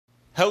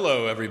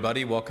Hello,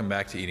 everybody. Welcome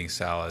back to Eating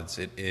Salads.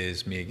 It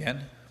is me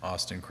again,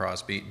 Austin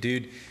Crosby.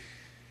 Dude,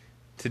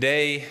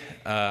 today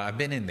I've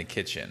been in the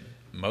kitchen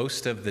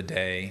most of the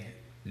day,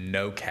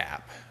 no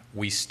cap.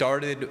 We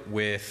started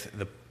with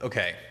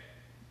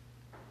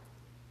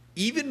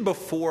even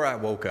before I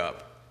woke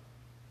up,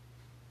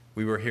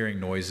 we were hearing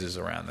noises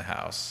around the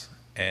house.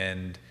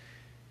 And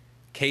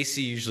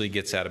Casey usually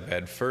gets out of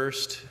bed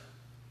first.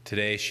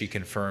 Today she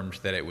confirmed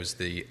that it was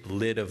the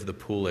lid of the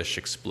poolish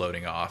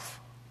exploding off.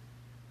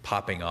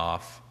 Popping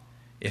off.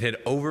 It had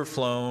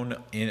overflown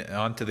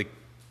onto the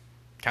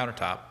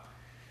countertop,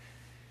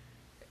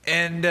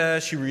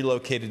 and she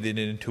relocated it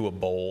into a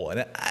bowl.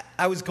 And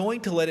I was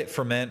going to let it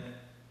ferment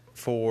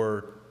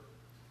for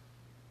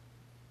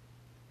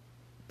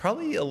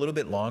probably a little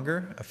bit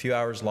longer, a few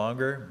hours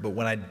longer. But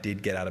when I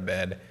did get out of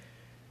bed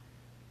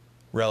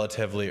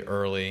relatively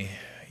early,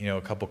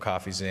 a couple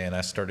coffees in,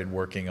 I started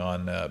working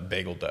on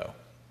bagel dough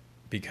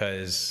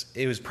because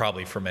it was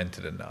probably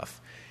fermented enough.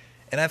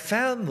 And I've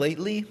found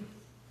lately,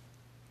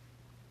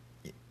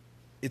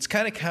 it's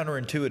kind of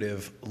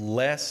counterintuitive,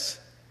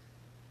 less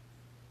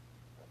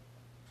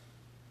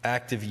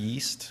active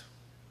yeast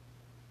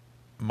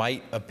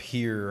might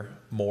appear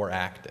more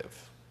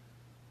active.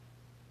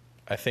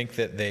 I think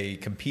that they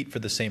compete for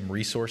the same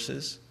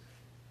resources.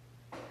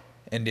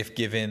 And if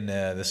given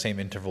the same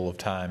interval of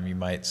time, you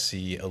might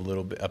see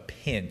a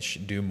pinch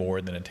do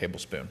more than a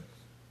tablespoon.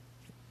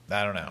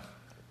 I don't know.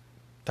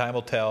 Time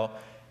will tell.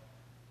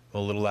 A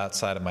little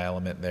outside of my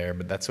element there,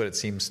 but that's what it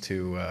seems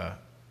to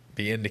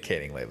be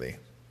indicating lately,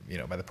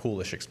 by the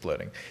poolish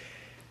exploding.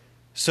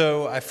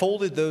 So I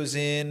folded those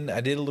in.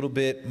 I did a little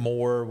bit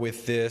more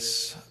with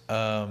this.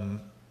 In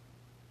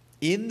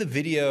the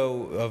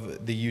video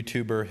of the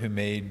YouTuber who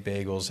made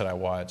bagels that I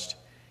watched,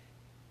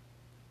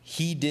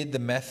 he did the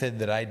method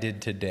that I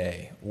did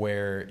today,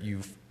 where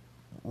you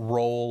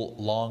roll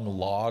long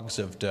logs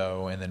of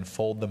dough and then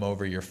fold them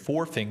over your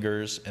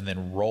forefingers and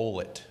then roll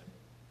it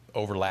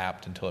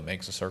overlapped until it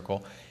makes a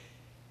circle.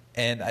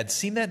 And I'd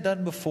seen that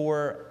done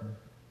before.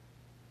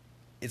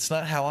 It's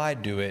not how I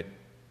do it.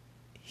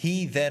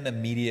 He then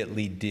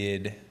immediately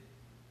did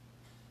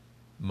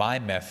my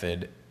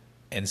method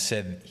and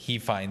said he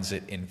finds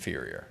it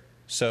inferior.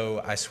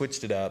 So I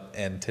switched it up,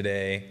 and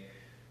today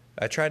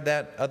I tried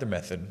that other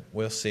method.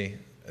 We'll see.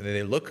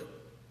 They look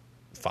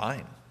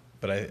fine,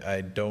 but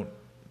I don't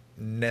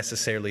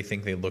necessarily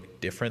think they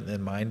look different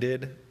than mine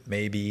did.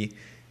 Maybe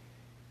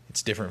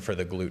it's different for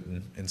the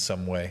gluten in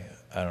some way.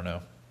 I don't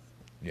know.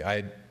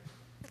 I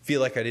feel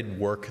like I didn't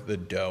work the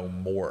dough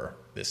more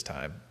this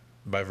time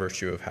by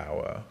virtue of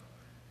how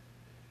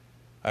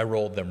I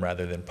rolled them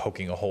rather than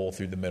poking a hole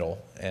through the middle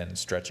and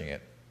stretching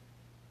it.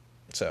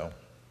 So,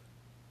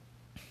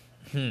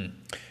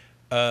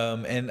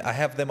 and I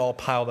have them all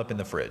piled up in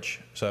the fridge.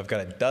 So I've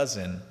got a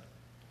dozen.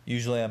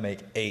 Usually I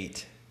make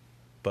 8,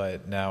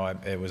 but now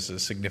it was a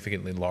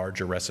significantly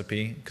larger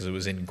recipe because it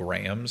was in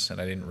grams, and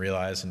I didn't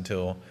realize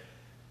until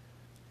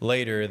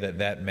later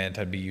that meant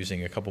I'd be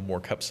using a couple more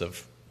cups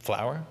of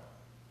flour.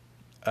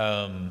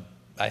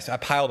 I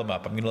piled them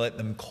up. I'm going to let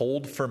them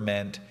cold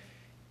ferment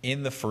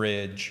in the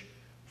fridge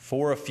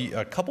for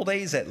a couple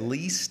days at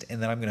least, and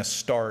then I'm going to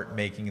start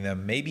making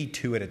them maybe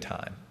 2 at a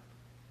time.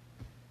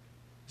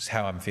 That's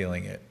how I'm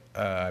feeling it.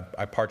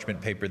 I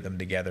parchment papered them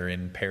together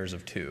in pairs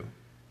of 2.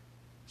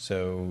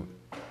 So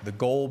the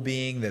goal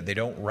being that they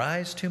don't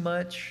rise too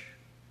much,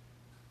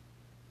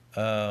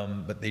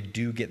 but they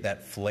do get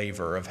that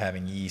flavor of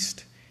having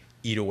yeast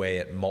eat away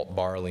at malt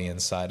barley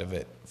inside of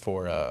it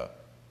for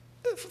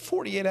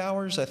 48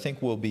 hours. I think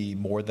will be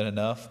more than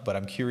enough, but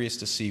I'm curious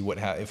to see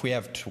if we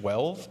have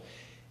 12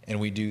 and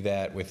we do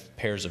that with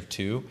pairs of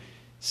 2,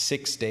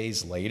 6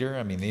 days later,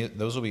 I mean,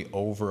 those will be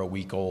over a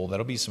week old.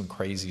 That'll be some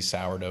crazy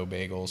sourdough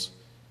bagels.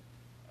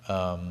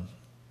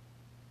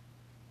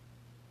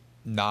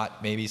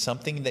 Not maybe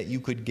something that you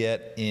could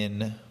get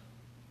in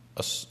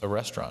a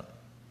restaurant.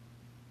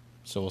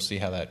 So we'll see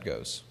how that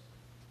goes.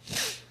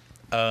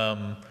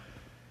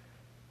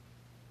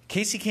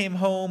 Casey came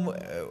home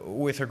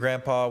with her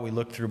grandpa. We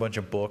looked through a bunch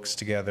of books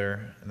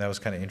together, and that was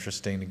kind of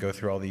interesting to go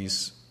through all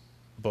these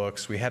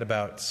books. We had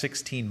about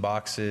 16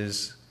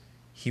 boxes.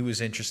 He was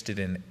interested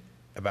in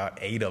about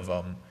 8 of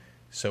them,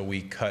 so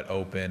we cut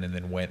open and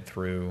then went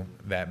through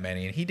that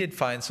many. And he did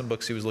find some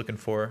books he was looking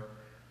for.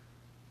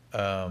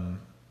 Yeah,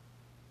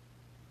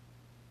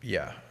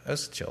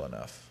 that's chill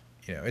enough.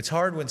 It's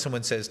hard when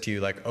someone says to you,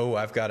 like, oh,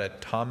 I've got a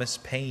Thomas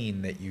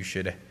Paine that you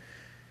should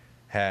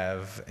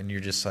have, and you're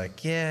just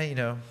like, yeah, I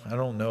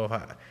don't know if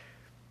I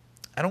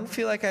don't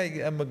feel like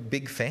I'm a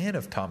big fan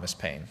of Thomas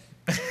Paine.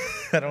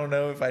 I don't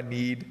know if I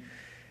need,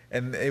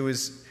 and it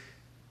was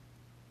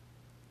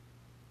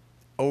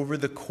over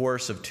the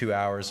course of 2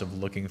 hours of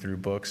looking through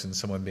books and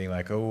someone being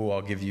like, oh,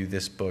 I'll give you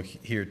this book,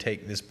 here,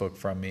 take this book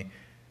from me.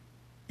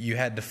 You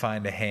had to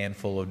find a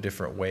handful of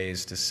different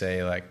ways to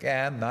say, like,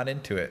 I'm not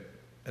into it.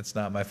 It's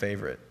not my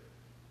favorite.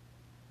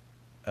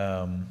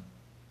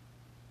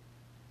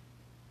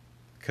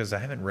 Because I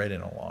haven't read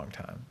in a long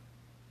time.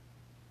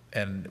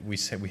 And we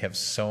said we have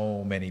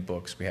so many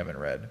books we haven't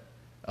read.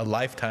 A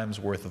lifetime's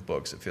worth of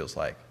books, it feels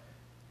like.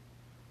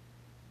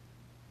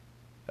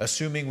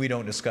 Assuming we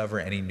don't discover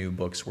any new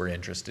books we're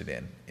interested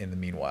in the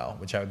meanwhile,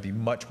 which I would be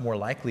much more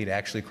likely to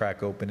actually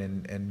crack open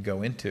and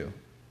go into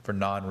for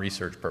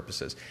non-research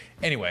purposes.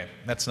 Anyway,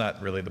 that's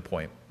not really the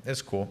point.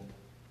 It's cool.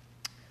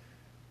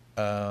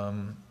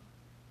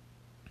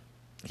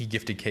 He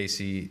gifted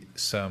Casey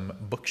some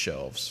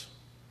bookshelves,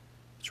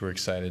 which we're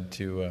excited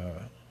to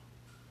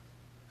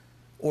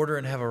order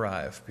and have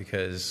arrive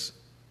because,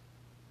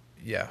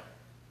 yeah,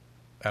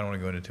 I don't want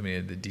to go into too many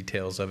of the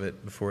details of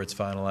it before it's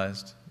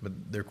finalized, but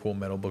they're cool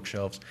metal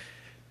bookshelves.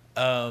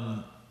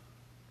 That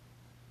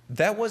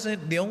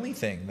wasn't the only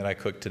thing that I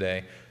cooked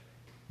today.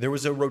 There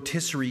was a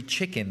rotisserie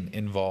chicken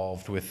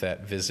involved with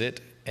that visit,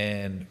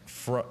 and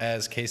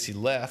as Casey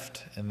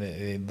left, and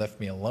they left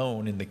me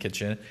alone in the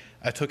kitchen,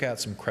 I took out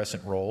some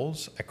crescent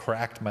rolls. I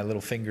cracked my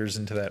little fingers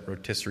into that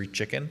rotisserie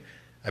chicken.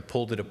 I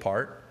pulled it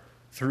apart,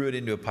 threw it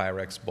into a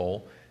Pyrex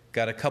bowl,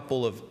 got a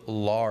couple of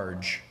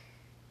large,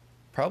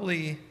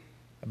 probably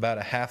about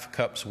a half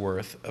cup's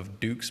worth of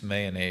Duke's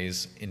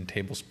mayonnaise in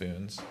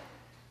tablespoons.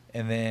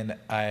 And then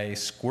I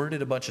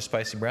squirted a bunch of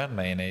spicy brown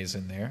mayonnaise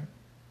in there,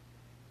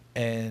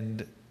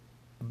 and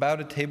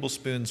about a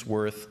tablespoon's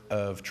worth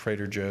of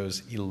Trader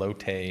Joe's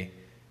elote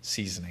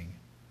seasoning,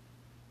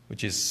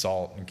 which is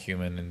salt and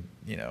cumin and,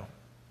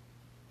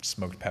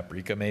 smoked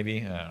paprika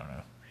maybe.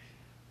 I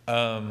don't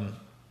know.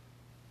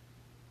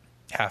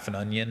 Half an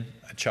onion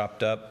I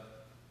chopped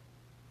up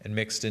and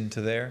mixed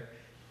into there.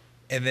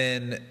 And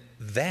then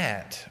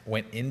that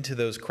went into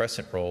those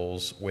crescent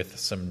rolls with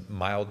some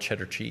mild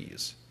cheddar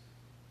cheese.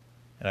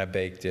 And I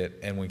baked it.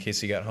 And when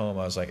Casey got home,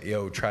 I was like,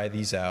 yo, try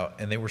these out.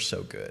 And they were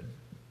so good.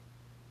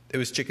 It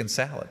was chicken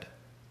salad.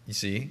 You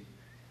see?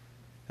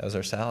 That was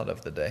our salad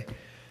of the day.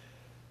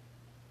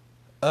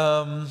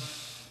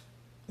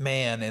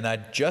 Man, and I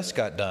just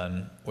got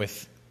done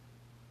with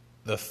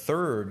the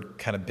third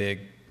kind of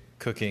big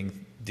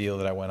cooking deal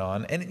that I went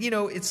on. And,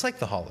 it's like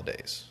the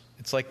holidays.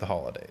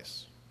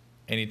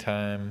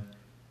 Anytime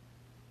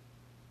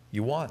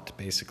you want,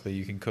 basically,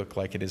 you can cook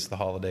like it is the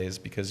holidays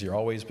because you're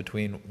always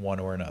between one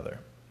or another.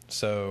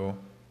 So,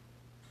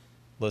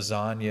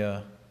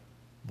 lasagna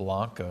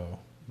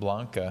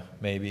Blanca,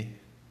 maybe.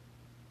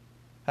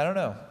 I don't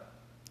know.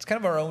 It's kind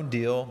of our own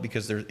deal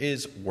because there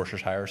is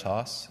Worcestershire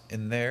sauce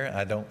in there.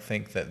 I don't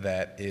think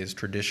that is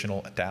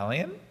traditional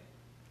Italian.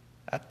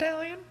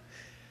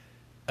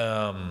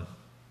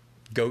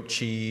 Goat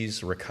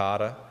cheese,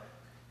 ricotta,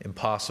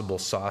 impossible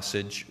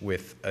sausage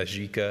with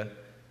ajika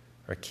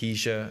or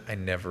acacia.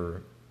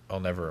 I'll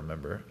never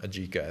remember.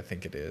 Ajika, I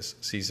think it is.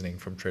 Seasoning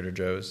from Trader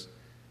Joe's.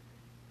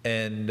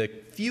 And a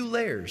few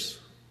layers.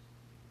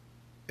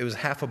 It was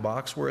half a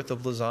box worth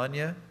of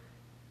lasagna.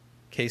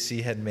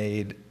 Casey had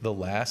made the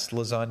last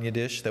lasagna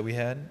dish that we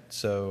had,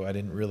 so I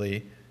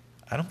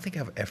don't think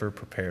I've ever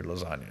prepared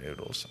lasagna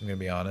noodles, I'm going to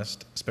be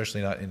honest,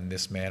 especially not in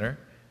this manner.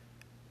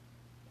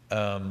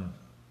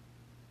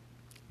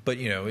 But,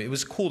 it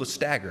was cool to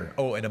stagger.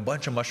 Oh, and a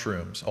bunch of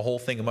mushrooms, a whole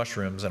thing of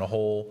mushrooms and a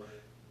whole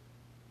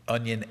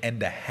onion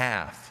and a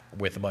half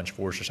with a bunch of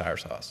Worcestershire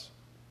sauce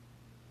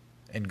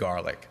and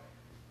garlic.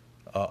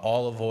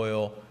 Olive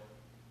oil,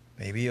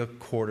 maybe a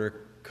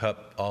quarter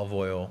cup olive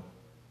oil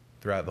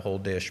throughout the whole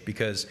dish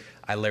because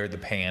I layered the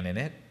pan in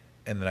it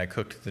and then I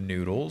cooked the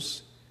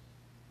noodles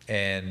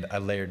and I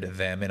layered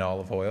them in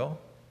olive oil,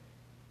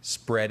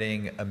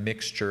 spreading a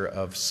mixture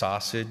of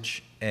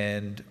sausage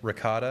and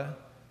ricotta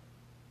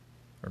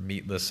or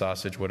meatless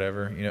sausage,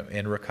 whatever,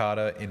 and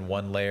ricotta in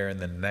one layer, and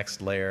then the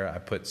next layer I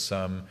put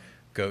some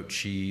goat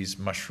cheese,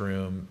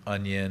 mushroom,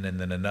 onion, and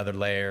then another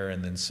layer,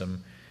 and then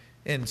some,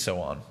 and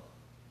so on.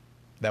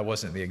 That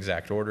wasn't the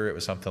exact order. It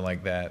was something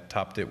like that.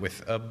 Topped it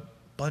with a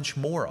bunch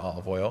more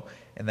olive oil,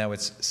 and now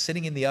it's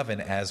sitting in the oven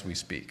as we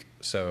speak.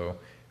 So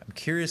I'm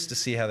curious to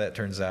see how that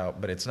turns out,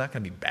 but it's not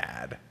going to be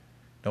bad.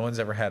 No one's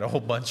ever had a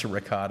whole bunch of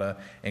ricotta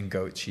and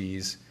goat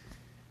cheese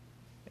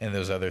and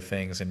those other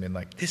things and been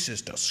like, this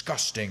is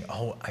disgusting.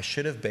 Oh, I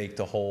should have baked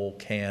a whole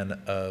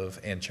can of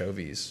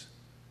anchovies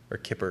or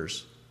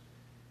kippers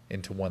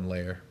into one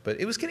layer, but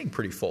it was getting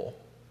pretty full.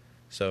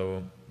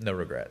 So no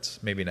regrets.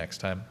 Maybe next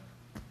time.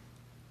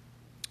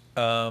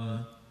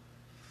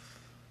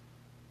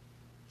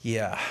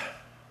 Yeah.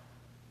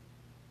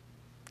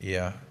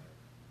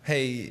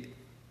 Hey,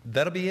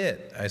 that'll be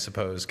it, I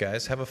suppose,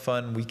 guys. Have a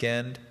fun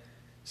weekend,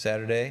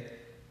 Saturday.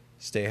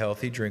 Stay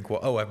healthy, drink well.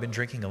 Oh, I've been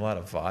drinking a lot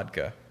of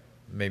vodka.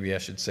 Maybe I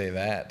should say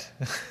that.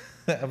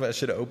 I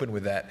should have opened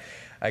with that.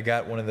 I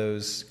got one of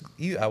those.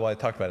 I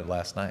talked about it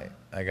last night.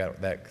 I got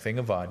that thing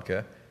of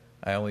vodka.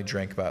 I only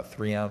drank about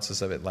 3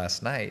 ounces of it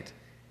last night.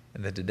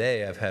 And then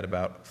today I've had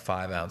about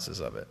 5 ounces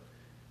of it.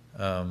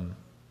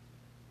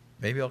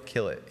 Maybe I'll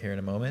kill it here in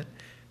a moment.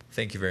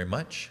 Thank you very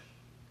much.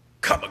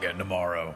 Come again tomorrow.